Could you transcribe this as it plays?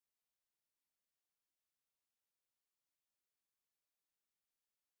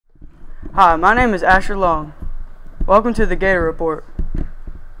Hi, my name is Asher Long. Welcome to the Gator Report.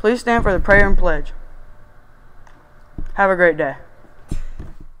 Please stand for the prayer and pledge. Have a great day.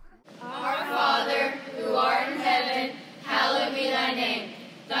 Our Father, who art in heaven, hallowed be thy name.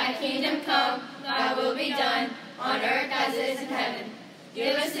 Thy kingdom come, thy will be done, on earth as it is in heaven.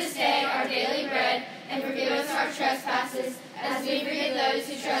 Give us this day our daily bread, and forgive us our trespasses, as we forgive those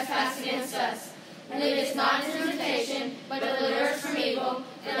who trespass against us. And lead us not into temptation, but deliver us from evil.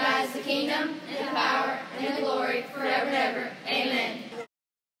 For thine is the kingdom, and the power, and the glory, forever and ever. Amen.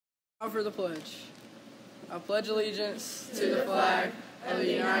 Now for the pledge. I pledge allegiance to the flag of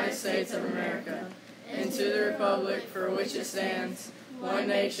the United States of America, and to the republic for which it stands, one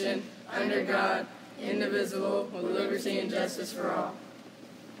nation, under God, indivisible, with liberty and justice for all.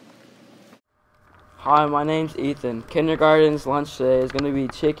 Hi, my name's Ethan. Kindergarten's lunch today is going to be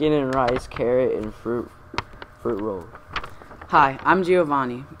chicken and rice, carrot, and fruit roll. Hi, I'm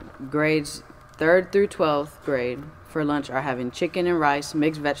Giovanni. Grades 3rd through 12th grade for lunch are having chicken and rice,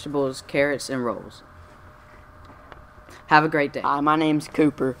 mixed vegetables, carrots, and rolls. Have a great day. Hi, my name's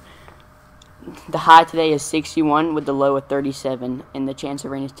Cooper. The high today is 61 with the low of 37, and the chance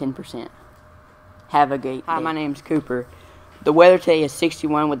of rain is 10%. Have a great day. Hi, my name's Cooper. The weather today is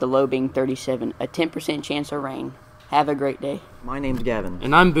 61 with the low being 37, a 10% chance of rain. Have a great day. My name's Gavin.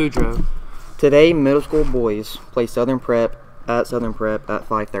 And I'm Boudreaux. Today, middle school boys play Southern Prep at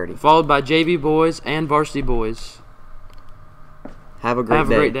 5:30. Followed by JV boys and varsity boys. Have a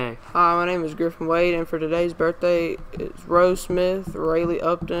great day. Hi, my name is Griffin Wade, and for today's birthday, it's Rose Smith, Rayleigh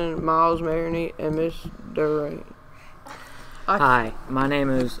Upton, Miles Maroney, and Miss Durant. Hi, my name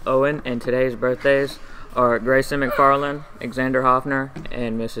is Owen, and today's birthdays are Grayson McFarland, Alexander Hoffner,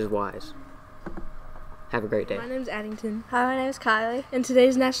 and Mrs. Wise. Have a great day. My name's Addington. Hi, my name's Kylie. And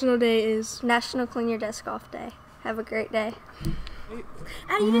today's national day is National Clean Your Desk Off Day. Have a great day.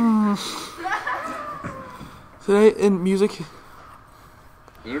 Today in music...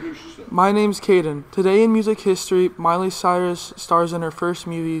 My name's Caden. Today in music history, Miley Cyrus stars in her first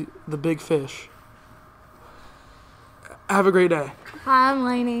movie, The Big Fish. Have a great day. Hi, I'm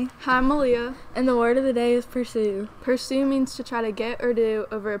Lainey. Hi, I'm Malia. And the word of the day is pursue. Pursue means to try to get or do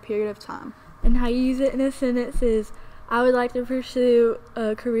over a period of time. And how you use it in a sentence is, I would like to pursue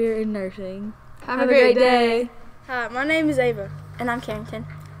a career in nursing. Have a great day. Hi, my name is Ava. And I'm Carrington.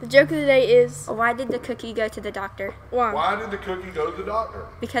 The joke of the day is, why did the cookie go to the doctor? Why? Why did the cookie go to the doctor?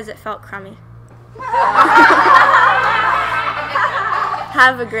 Because it felt crummy.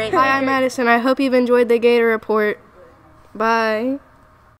 Have a great day. Hi, I'm Madison. I hope you've enjoyed the Gator Report. Bye.